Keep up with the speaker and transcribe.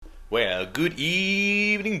Well, good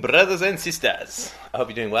evening, brothers and sisters. I hope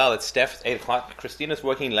you're doing well. It's Steph. It's 8 o'clock. Christina's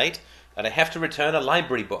working late, and I have to return a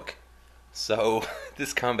library book. So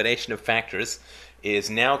this combination of factors is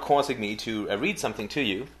now causing me to read something to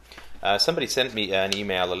you. Somebody sent me an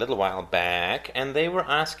email a little while back, and they were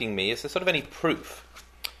asking me, is there sort of any proof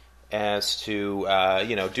as to,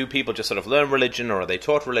 do people just sort of learn religion, or are they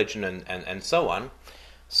taught religion, and so on?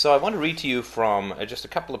 So I want to read to you from just a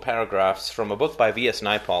couple of paragraphs from a book by V.S.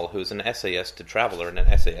 Naipul, who's an essayist, a traveler and an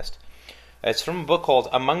essayist. It's from a book called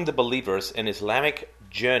Among the Believers, an Islamic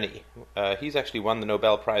Journey. He's actually won the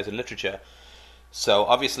Nobel Prize in Literature, so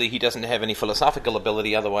obviously he doesn't have any philosophical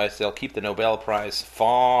ability, otherwise they'll keep the Nobel Prize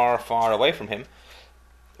far, far away from him.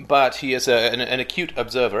 But he is an acute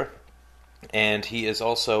observer, and he is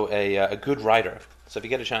also a good writer. So if you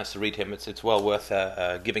get a chance to read him, it's well worth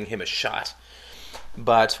giving him a shot.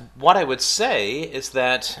 But what I would say is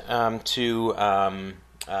that to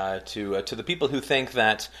the people who think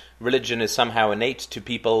that religion is somehow innate to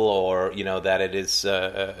people, or that it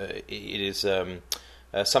is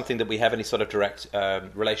something that we have any sort of direct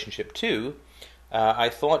relationship to, I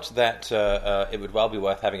thought that it would well be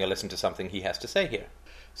worth having a listen to something he has to say here.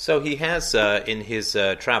 So he has in his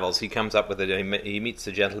travels, he comes up with he meets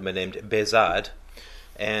a gentleman named Behzad.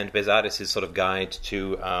 And Behzad is his sort of guide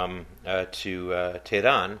to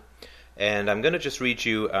Tehran. And I'm going to just read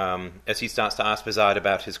you as he starts to ask Behzad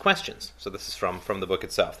about his questions. So this is from the book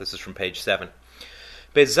itself. This is from page 7.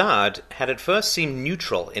 Behzad had at first seemed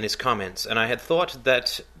neutral in his comments, and I had thought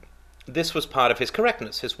that this was part of his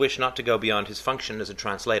correctness, his wish not to go beyond his function as a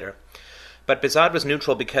translator. But Behzad was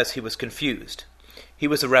neutral because he was confused. He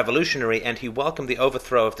was a revolutionary, and he welcomed the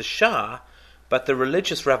overthrow of the Shah, but the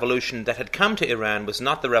religious revolution that had come to Iran was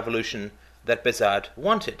not the revolution that Behzad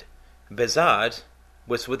wanted. Behzad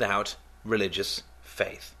was without religious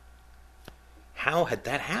faith. How had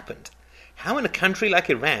that happened? How in a country like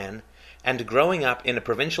Iran, and growing up in a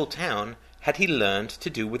provincial town, had he learned to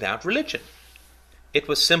do without religion? It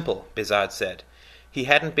was simple, Behzad said. He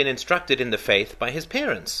hadn't been instructed in the faith by his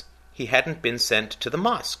parents. He hadn't been sent to the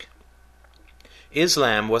mosque.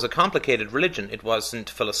 Islam was a complicated religion. It wasn't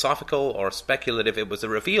philosophical or speculative. It was a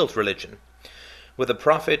revealed religion with a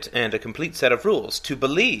prophet and a complete set of rules. To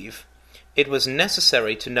believe, it was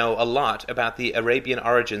necessary to know a lot about the Arabian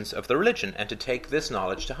origins of the religion and to take this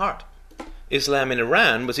knowledge to heart. Islam in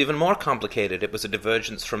Iran was even more complicated. It was a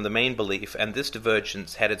divergence from the main belief, and this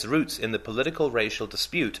divergence had its roots in the political-racial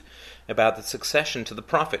dispute about the succession to the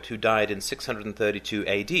prophet who died in 632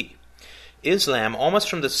 AD. Islam, almost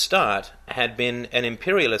from the start, had been an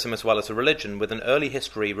imperialism as well as a religion, with an early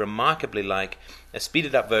history remarkably like a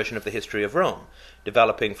speeded-up version of the history of Rome,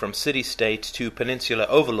 developing from city-state to peninsular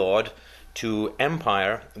overlord to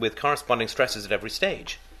empire, with corresponding stresses at every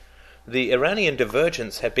stage. The Iranian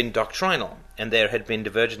divergence had been doctrinal, and there had been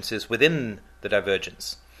divergences within the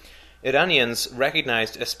divergence. Iranians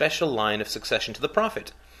recognized a special line of succession to the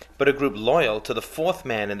prophet, but a group loyal to the fourth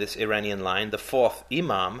man in this Iranian line, the fourth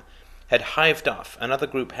imam, had hived off. Another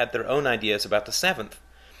group had their own ideas about the seventh.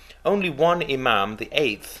 Only one imam, the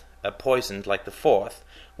eighth, poisoned like the fourth,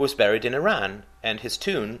 was buried in Iran, and his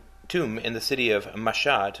tomb in the city of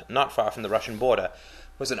Mashhad, not far from the Russian border,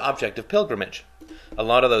 was an object of pilgrimage. A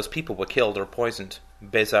lot of those people were killed or poisoned,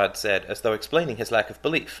 Behzad said, as though explaining his lack of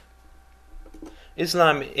belief.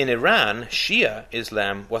 Islam in Iran, Shia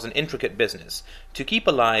Islam, was an intricate business. To keep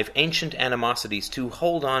alive ancient animosities, to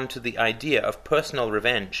hold on to the idea of personal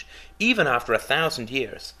revenge, even after 1,000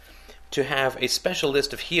 years, to have a special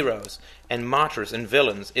list of heroes and martyrs and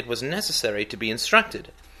villains, it was necessary to be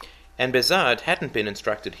instructed. And Behzad hadn't been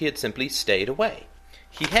instructed, he had simply stayed away.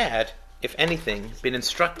 He had, if anything, been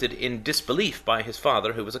instructed in disbelief by his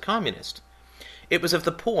father, who was a communist. It was of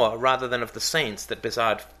the poor rather than of the saints that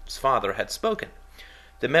Behzad's father had spoken.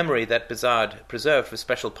 The memory that Behzad preserved with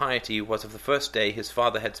special piety was of the first day his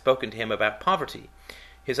father had spoken to him about poverty,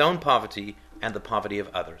 his own poverty and the poverty of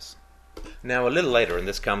others. Now, a little later, and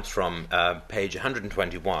this comes from page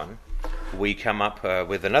 121, we come up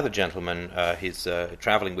with another gentleman he's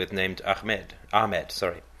traveling with named Ahmed.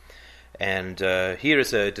 And here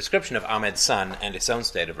is a description of Ahmed's son and his own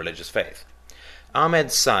state of religious faith.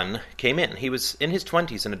 Ahmed's son came in. He was in his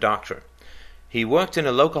 20s and a doctor. He worked in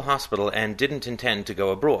a local hospital and didn't intend to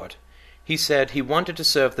go abroad. He said he wanted to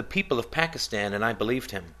serve the people of Pakistan, and I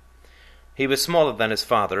believed him. He was smaller than his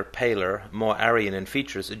father, paler, more Aryan in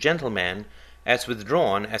features, a gentleman, as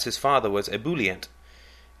withdrawn as his father was ebullient.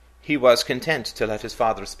 He was content to let his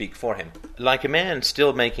father speak for him. Like a man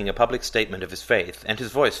still making a public statement of his faith, and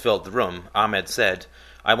his voice filled the room, Ahmed said,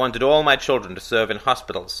 "I wanted all my children to serve in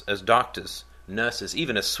hospitals as doctors, nurses,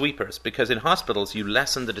 even as sweepers, because in hospitals you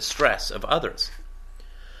lessen the distress of others.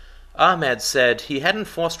 Ahmed said he hadn't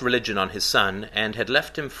forced religion on his son and had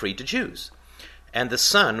left him free to choose. And the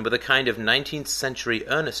son, with a kind of 19th century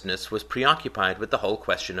earnestness, was preoccupied with the whole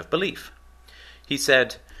question of belief. He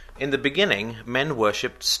said, "In the beginning, men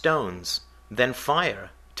worshipped stones, then fire.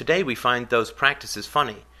 Today we find those practices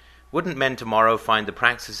funny. Wouldn't men tomorrow find the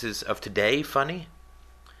practices of today funny?"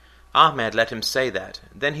 Ahmed let him say that.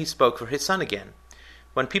 Then he spoke for his son again.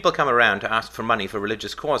 When people come around to ask for money for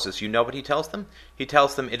religious causes, you know what he tells them? He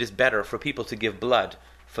tells them it is better for people to give blood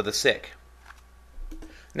for the sick.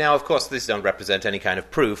 Now, of course, these don't represent any kind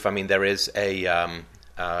of proof. I mean, there is a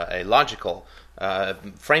logical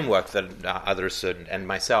framework that others and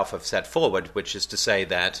myself have set forward, which is to say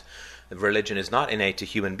that religion is not innate to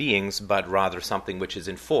human beings, but rather something which is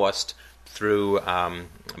enforced through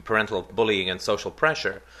parental bullying and social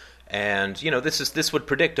pressure. And, this would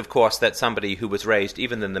predict, of course, that somebody who was raised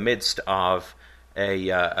even in the midst of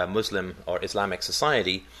a Muslim or Islamic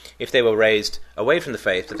society, if they were raised away from the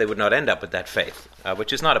faith, that they would not end up with that faith,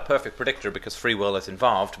 which is not a perfect predictor because free will is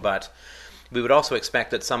involved, but we would also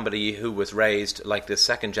expect that somebody who was raised like this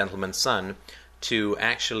second gentleman's son to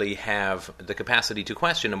actually have the capacity to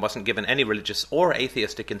question and wasn't given any religious or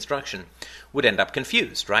atheistic instruction would end up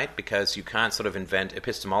confused, right? Because you can't sort of invent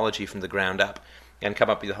epistemology from the ground up and come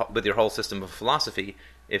up with your whole system of philosophy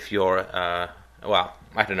if you're,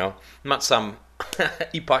 not some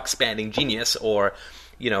epoch-spanning genius or,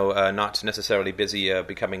 not necessarily busy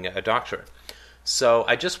becoming a doctor. So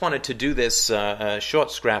I just wanted to do this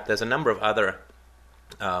short scrap. There's a number of other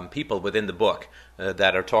people within the book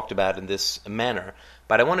that are talked about in this manner.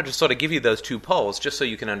 But I wanted to sort of give you those two poles just so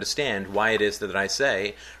you can understand why it is that I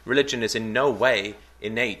say religion is in no way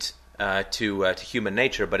innate to human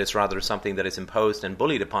nature, but it's rather something that is imposed and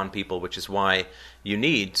bullied upon people, which is why you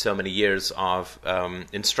need so many years of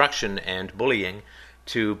instruction and bullying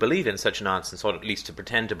to believe in such nonsense, or at least to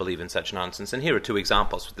pretend to believe in such nonsense. And here are two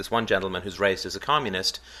examples. This one gentleman who's raised as a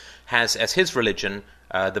communist has as his religion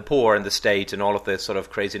the poor and the state and all of the sort of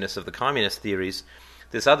craziness of the communist theories.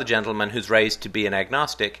 This other gentleman who's raised to be an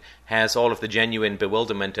agnostic has all of the genuine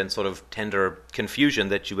bewilderment and sort of tender confusion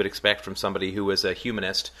that you would expect from somebody who is a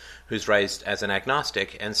humanist who's raised as an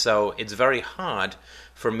agnostic. And so it's very hard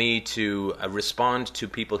for me to respond to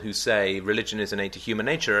people who say religion is innate to human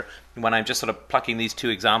nature when I'm just sort of plucking these two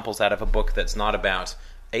examples out of a book that's not about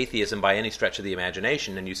atheism by any stretch of the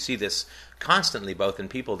imagination. And you see this constantly both in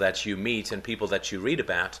people that you meet and people that you read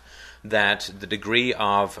about, that the degree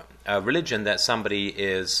of religion that somebody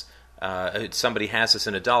has as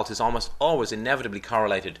an adult is almost always inevitably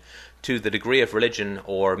correlated to the degree of religion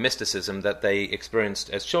or mysticism that they experienced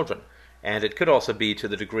as children. And it could also be to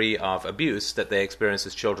the degree of abuse that they experienced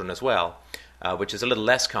as children as well, which is a little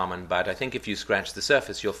less common, but I think if you scratch the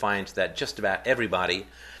surface you'll find that just about everybody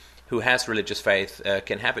who has religious faith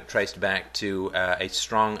can have it traced back to a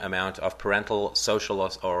strong amount of parental, social,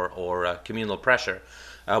 or communal pressure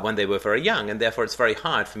when they were very young, and therefore it's very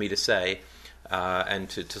hard for me to say and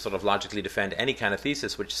to sort of logically defend any kind of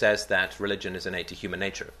thesis which says that religion is innate to human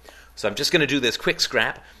nature. So I'm just going to do this quick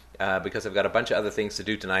scrap because I've got a bunch of other things to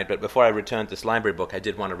do tonight, but before I return to this library book, I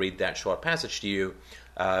did want to read that short passage to you,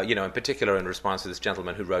 in particular in response to this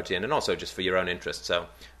gentleman who wrote in, and also just for your own interest. So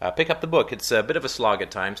pick up the book. It's a bit of a slog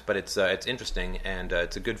at times, but it's interesting, and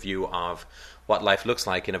it's a good view of what life looks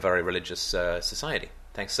like in a very religious society.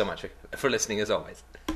 Thanks so much for listening, as always.